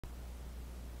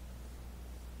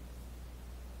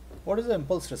What is the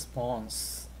impulse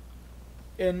response?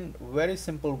 In very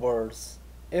simple words,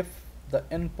 if the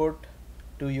input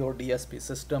to your DSP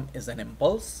system is an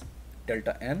impulse,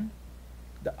 delta n,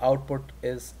 the output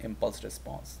is impulse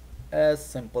response. As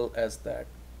simple as that.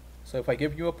 So if I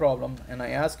give you a problem and I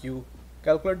ask you,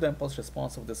 calculate the impulse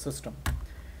response of the system,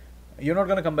 you're not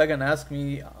going to come back and ask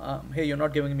me, hey, you're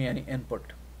not giving me any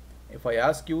input. If I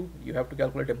ask you, you have to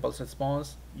calculate impulse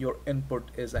response, your input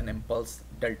is an impulse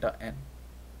delta n.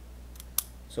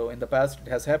 So in the past it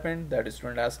has happened that a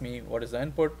student asked me what is the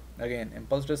input. Again,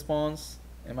 impulse response,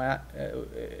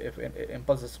 if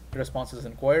impulse response is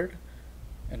inquired,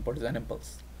 input is an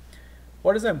impulse.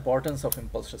 What is the importance of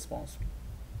impulse response?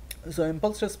 So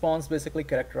impulse response basically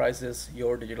characterizes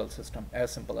your digital system,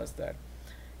 as simple as that.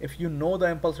 If you know the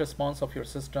impulse response of your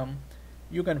system,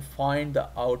 you can find the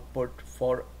output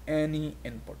for any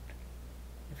input.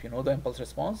 If you know the impulse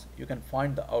response, you can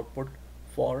find the output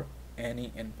for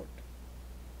any input,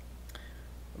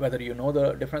 whether you know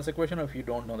the difference equation or if you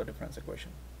don't know the difference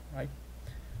equation, right?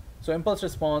 So impulse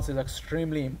response is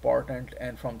extremely important,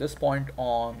 and from this point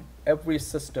on, every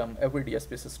system, every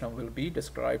DSP system will be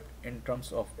described in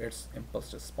terms of its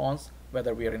impulse response,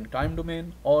 whether we are in time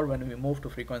domain or when we move to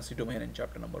frequency domain in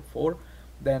chapter number 4,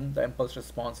 then the impulse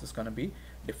response is going to be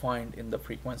defined in the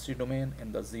frequency domain,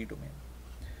 in the Z domain.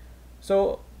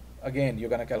 So again, you're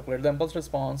going to calculate the impulse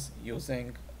response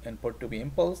using input to be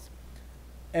impulse,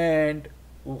 and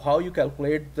how you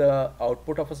calculate the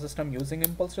output of a system using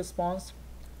impulse response.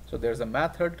 So there's a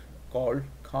method called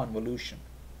convolution,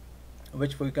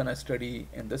 which we're gonna study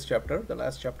in this chapter. The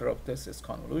last chapter of this is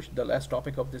convolution. The last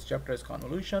topic of this chapter is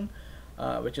convolution,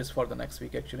 which is for the next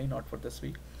week actually, not for this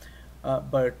week.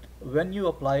 But when you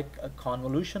apply a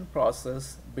convolution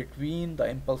process between the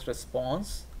impulse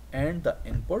response and the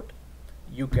input,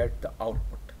 you get the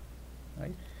output,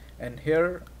 right? And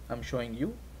here I'm showing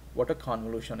you what a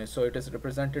convolution is. So it is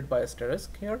represented by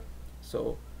asterisk here.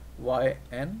 So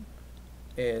yn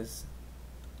is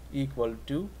equal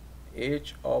to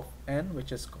h of n,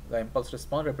 which is the impulse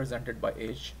response represented by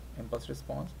h impulse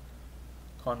response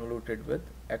convoluted with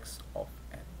x of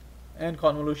n. And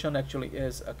convolution actually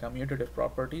is a commutative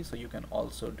property, so you can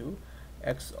also do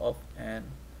x of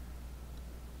n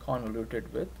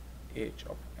convoluted with h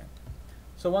of n.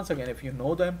 So once again, if you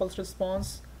know the impulse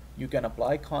response, you can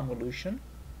apply convolution,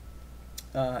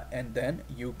 and then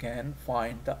you can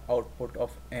find the output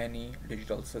of any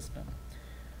digital system.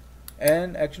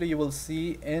 And actually you will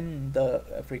see in the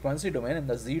frequency domain, in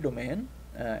the Z domain,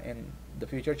 in the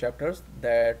future chapters,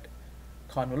 that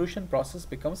convolution process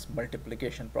becomes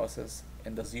multiplication process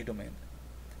in the Z domain.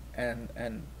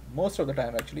 And most of the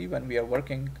time actually when we are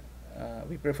working,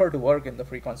 we prefer to work in the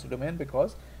frequency domain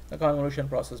because the convolution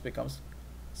process becomes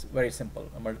very simple,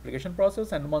 a multiplication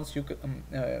process. And once you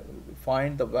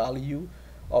find the value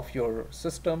of your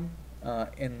system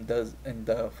in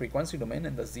the frequency domain,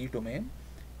 in the Z domain,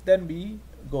 then we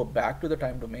go back to the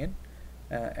time domain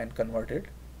and convert it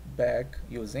back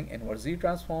using inverse Z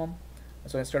transform.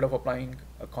 So instead of applying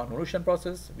a convolution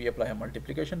process, we apply a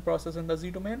multiplication process in the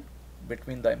Z domain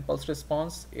between the impulse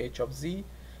response h of z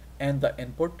and the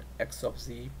input x of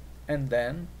z, and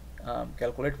then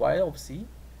calculate y of z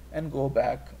and go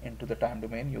back into the time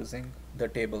domain using the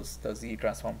tables, the Z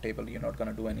transform table. You're not going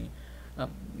to do any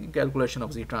calculation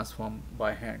of Z transform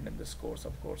by hand in this course,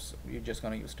 of course. You're just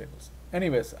going to use tables.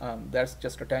 Anyways, that's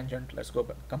just a tangent. Let's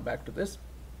come back to this.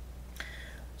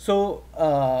 So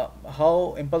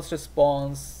how impulse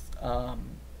response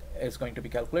is going to be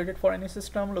calculated for any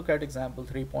system? Look at example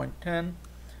 3.10.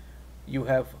 You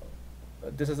have,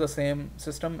 this is the same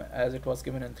system as it was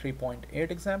given in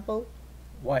 3.8 example.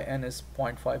 Yn is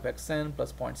 0.5 xn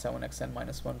plus 0.7 xn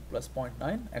minus 1 plus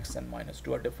 0.9 xn minus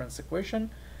 2, a difference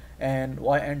equation. And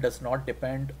yn does not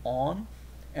depend on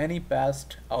any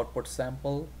past output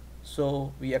sample,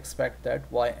 so we expect that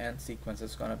yn sequence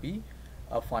is going to be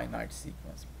a finite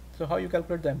sequence. So how you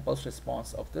calculate the impulse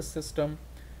response of this system?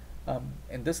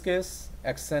 In this case,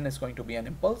 xn is going to be an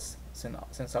impulse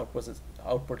since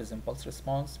output is impulse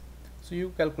response. So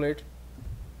you calculate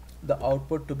the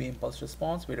output to be impulse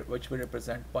response, which we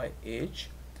represent by h.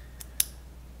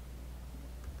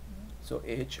 So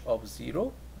h of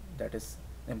 0, that is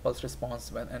impulse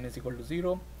response when n is equal to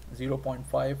 0,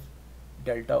 0.5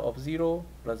 delta of 0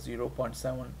 plus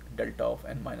 0.7 delta of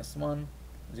n minus 1,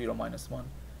 0 minus 1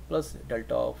 plus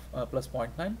delta of plus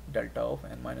 0.9 delta of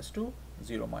n minus 2,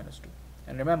 0 minus 2.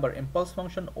 And remember, impulse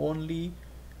function only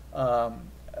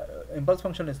impulse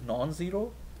function is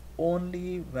non-zero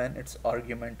only when its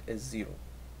argument is 0,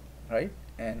 right?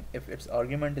 And if its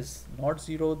argument is not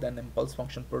 0, then impulse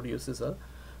function produces a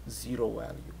 0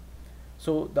 value.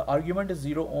 So the argument is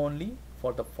 0 only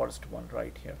for the first one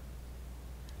right here,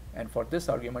 and for this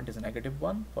argument is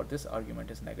 -1, for this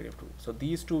argument is -2. So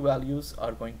these two values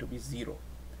are going to be 0,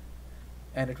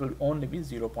 and it will only be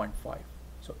 0.5.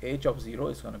 So h of 0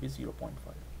 is going to be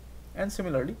 0.5, and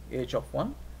similarly h of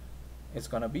 1 is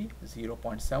going to be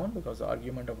 0.7 because the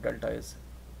argument of delta is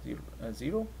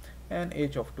 0, and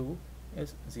h of 2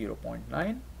 is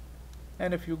 0.9.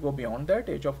 And if you go beyond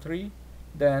that, h of 3,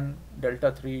 then delta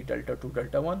 3, delta 2,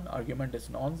 delta 1 argument is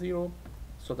non-zero,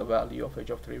 so the value of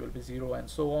h of 3 will be 0, and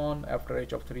so on. After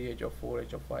h of 3, h of 4,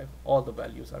 h of 5, all the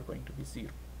values are going to be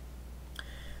 0.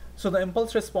 So the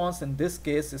impulse response in this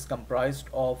case is comprised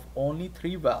of only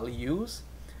 3 values.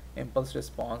 Impulse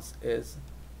response is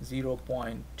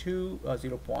 0.2,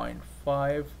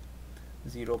 0.5,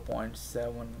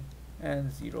 0.7,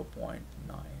 and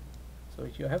 0.9. So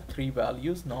you have 3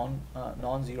 values,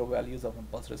 non-zero values of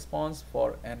impulse response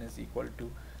for n is equal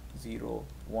to 0,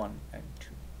 1, and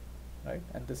 2, right?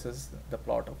 And this is the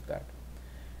plot of that.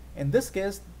 In this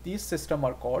case, these systems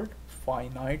are called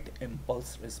finite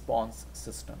impulse response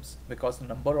systems because the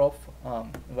number of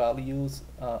values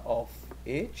of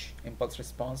h impulse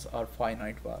response are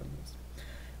finite values.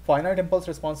 Finite impulse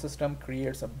response system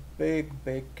creates a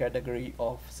big category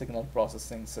of signal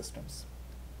processing systems.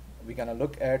 We're gonna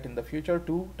look at in the future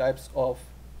 2 types of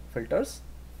filters: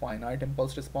 finite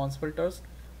impulse response filters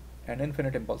and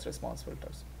infinite impulse response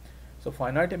filters. So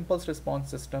finite impulse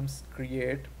response systems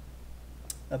create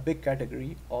a big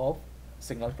category of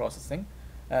signal processing.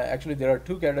 Actually, there are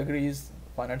 2 categories: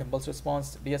 finite impulse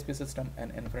response DSP system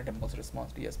and infinite impulse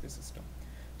response DSP system.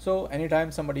 So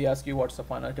anytime somebody asks you what's a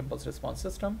finite impulse response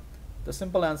system, the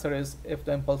simple answer is if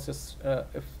the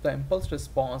impulse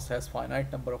response has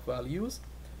finite number of values,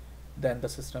 then the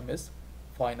system is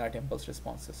finite impulse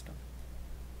response system.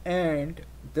 And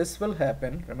this will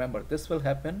happen, remember, this will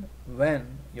happen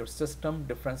when your system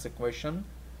difference equation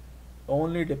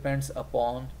only depends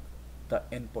upon the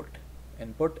input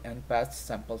and past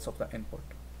samples of the input.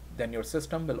 Then your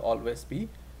system will always be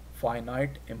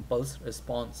finite impulse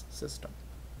response system.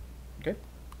 Okay,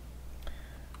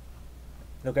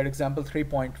 look at example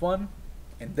 3.1.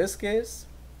 In this case,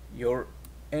 your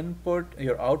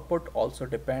output also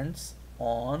depends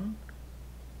on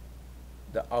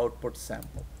the output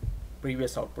sample,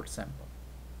 previous output sample.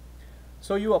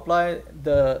 So you apply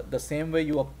the same way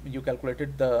you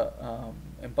calculated the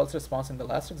impulse response in the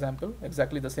last example,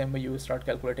 exactly the same way you start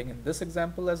calculating in this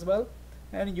example as well,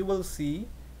 and you will see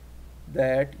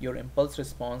that your impulse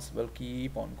response will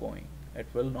keep on going. It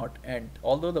will not end,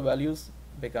 although the values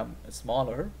become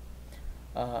smaller,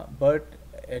 but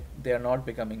they are not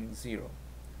becoming 0.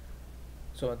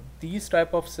 So these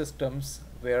type of systems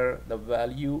where the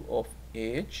value of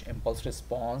h impulse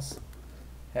response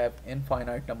have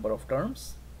infinite number of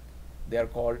terms, they are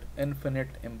called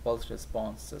infinite impulse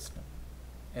response system.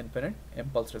 Infinite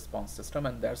impulse response system,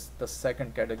 and that's the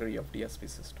second category of DSP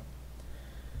system.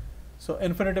 So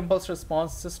infinite impulse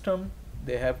response system,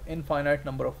 they have infinite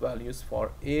number of values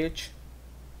for h,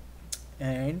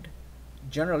 and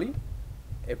generally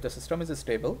if the system is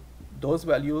stable, those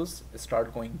values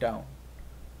start going down,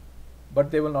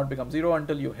 but they will not become 0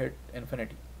 until you hit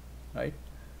infinity, right?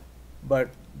 But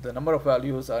the number of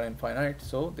values are infinite,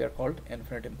 so they are called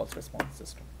infinite impulse response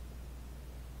system.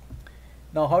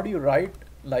 Now how do you write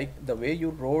like the way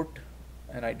you wrote,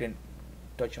 and I didn't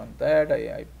touch on that,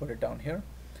 I put it down here.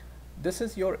 This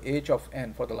is your h of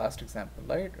n for the last example,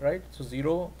 right? So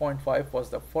 0.5 was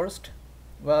the first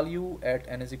value at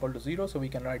n is equal to 0, so we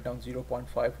can write down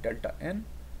 0.5 delta n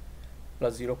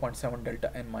plus 0.7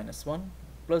 delta n minus 1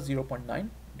 plus 0.9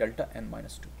 delta n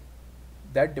minus 2.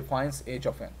 That defines h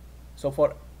of n. So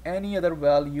for any other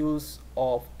values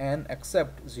of n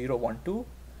except 0, 1, 2,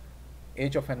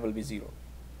 h of n will be 0.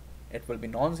 It will be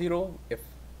non-zero. If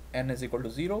n is equal to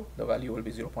 0, the value will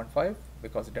be 0.5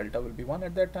 because delta will be 1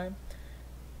 at that time.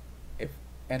 If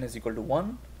n is equal to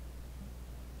 1,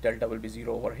 delta will be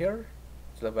 0 over here,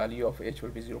 so the value of h will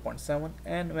be 0.7,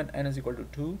 and when n is equal to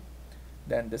 2,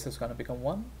 then this is going to become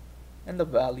 1 and the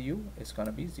value is going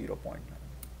to be 0.9.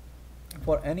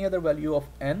 For any other value of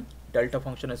n, delta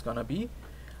function is going to be,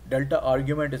 delta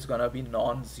argument is going to be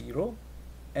non-zero,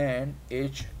 and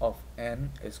h of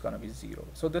n is going to be 0.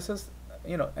 So this is,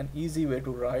 you know, an easy way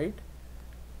to write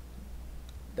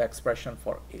the expression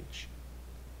for h,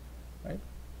 right?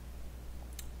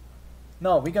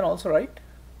 Now we can also write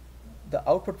the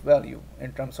output value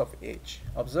in terms of h.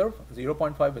 Observe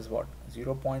 0.5 is what?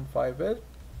 0.5 is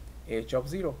h of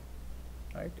 0,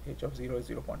 right? H of 0 is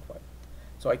 0.5.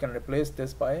 So I can replace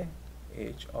this by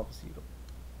h of 0.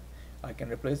 I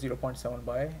can replace 0.7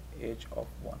 by h of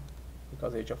 1.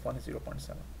 because age of 1 is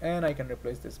 0.7, and I can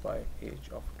replace this by age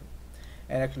of 2.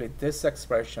 And actually this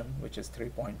expression, which is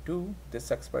 3.2,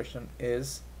 this expression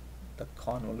is the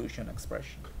convolution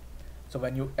expression. So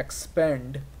when you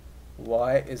expand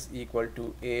y is equal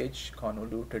to age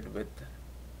convoluted with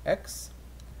x,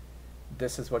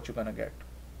 this is what you're gonna get.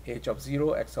 Age of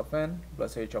 0 x of n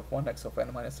plus age of 1 x of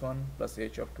n minus 1 plus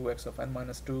age of 2 x of n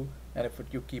minus 2, and if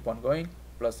you keep on going,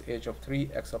 plus age of 3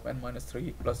 x of n minus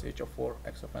 3 plus age of 4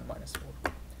 x of n minus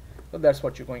 4. So that's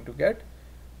what you're going to get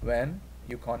when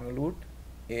you convolute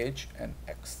age and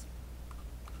x.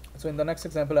 So in the next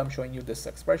example, I'm showing you this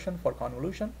expression for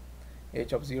convolution: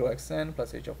 age of 0 xn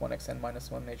plus age of 1 xn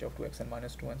minus 1, age of 2 xn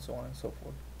minus 2, and so on and so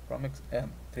forth from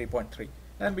 3.3.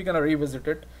 And we're gonna revisit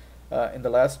it in the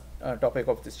last topic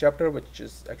of this chapter, which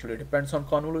is actually depends on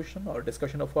convolution, or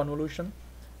discussion of convolution,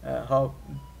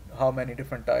 how many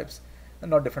different types,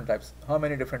 and not different types, how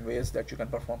many different ways that you can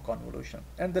perform convolution.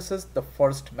 And this is the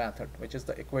first method, which is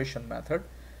the equation method.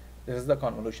 This is the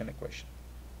convolution equation.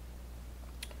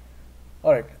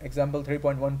 Alright, example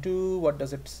 3.12, what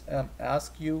does it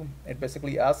ask you? It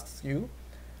basically asks you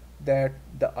that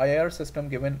the IIR system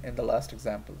given in the last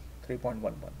example,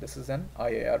 3.11, this is an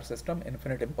IIR system,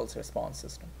 infinite impulse response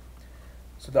system.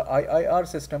 So the IIR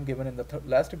system given in the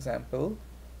last example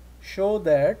show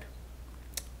that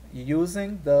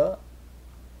using the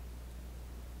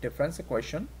difference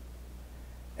equation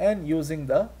and using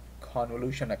the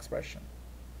convolution expression,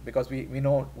 because we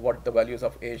know what the values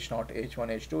of h0, h1,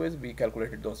 h2 is, we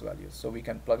calculated those values, so we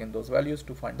can plug in those values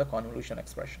to find the convolution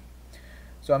expression.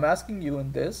 So I'm asking you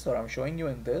in this, or I'm showing you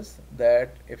in this,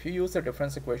 that if you use the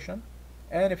difference equation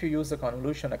and if you use the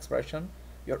convolution expression,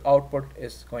 your output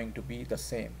is going to be the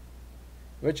same,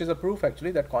 which is a proof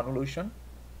actually that convolution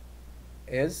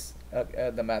is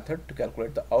the method to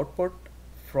calculate the output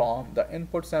from the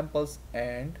input samples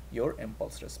and your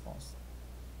impulse response.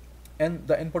 And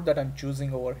the input that I'm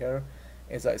choosing over here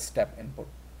is a step input.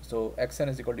 So xn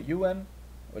is equal to un,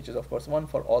 which is of course 1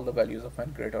 for all the values of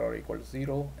n greater or equal to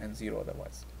 0 and 0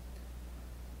 otherwise.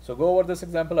 So go over this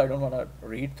example. I don't want to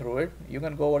read through it. You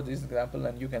can go over this example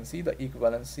and you can see the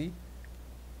equivalency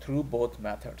through both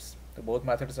methods. So both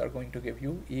methods are going to give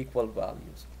you equal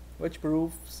values, which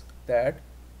proves that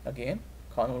again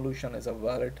convolution is a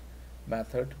valid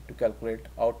method to calculate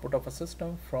output of a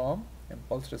system from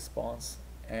impulse response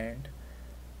and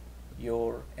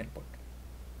your input.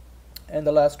 And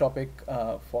the last topic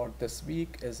for this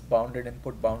week is bounded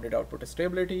input, bounded output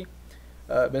stability.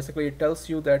 Basically it tells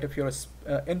you that if your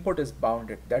input is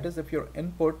bounded, that is if your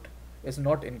input is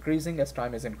not increasing as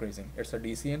time is increasing, it's a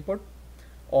DC input,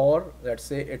 or let's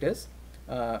say it is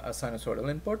a sinusoidal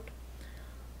input.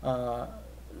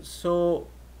 So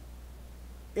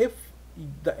if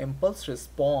the impulse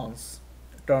response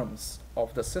terms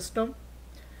of the system,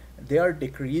 they are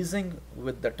decreasing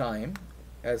with the time,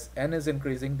 as n is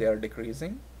increasing they are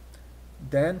decreasing,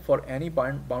 then for any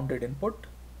bounded input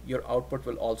your output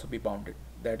will also be bounded.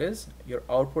 That is, your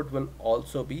output will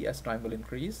also be, as time will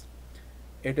increase,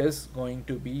 it is going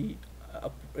to be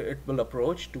it will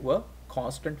approach to a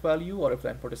constant value, or if the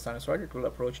input is sinusoid, it will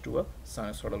approach to a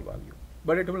sinusoidal value,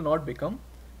 but it will not become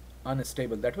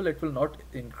unstable. That will, it will not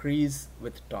increase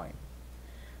with time.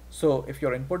 So if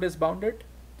your input is bounded,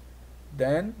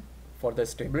 then for the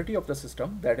stability of the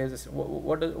system, that is,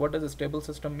 what does a stable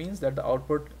system means? That the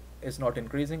output is not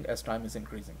increasing as time is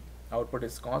increasing. Output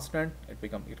is constant. It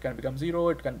can become 0,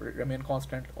 it can remain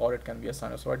constant, or it can be a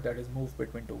sinusoid that is moved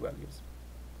between two values,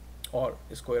 or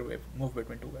a square wave moved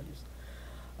between two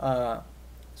values.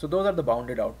 So those are the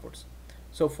bounded outputs.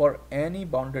 So for any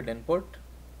bounded input,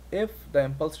 if the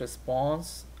impulse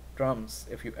response terms,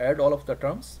 if you add all of the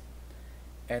terms,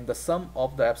 and the sum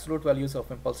of the absolute values of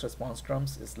impulse response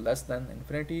terms is less than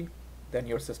infinity, then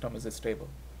your system is stable.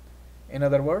 In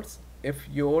other words, if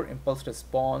your impulse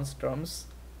response terms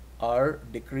are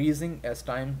decreasing as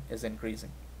time is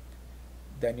increasing,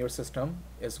 then your system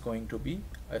is going to be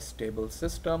a stable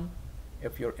system.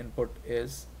 If your input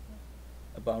is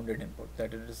a bounded input,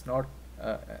 that it is not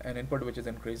an input which is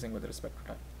increasing with respect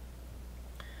to time.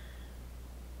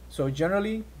 So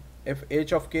generally, if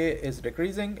h of k is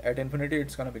decreasing at infinity,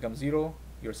 it's going to become 0,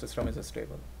 your system is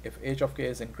stable. If h of k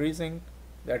is increasing,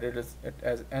 that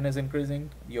as n is increasing,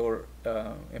 your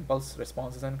impulse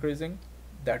response is increasing,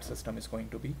 that system is going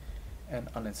to be an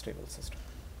unstable system.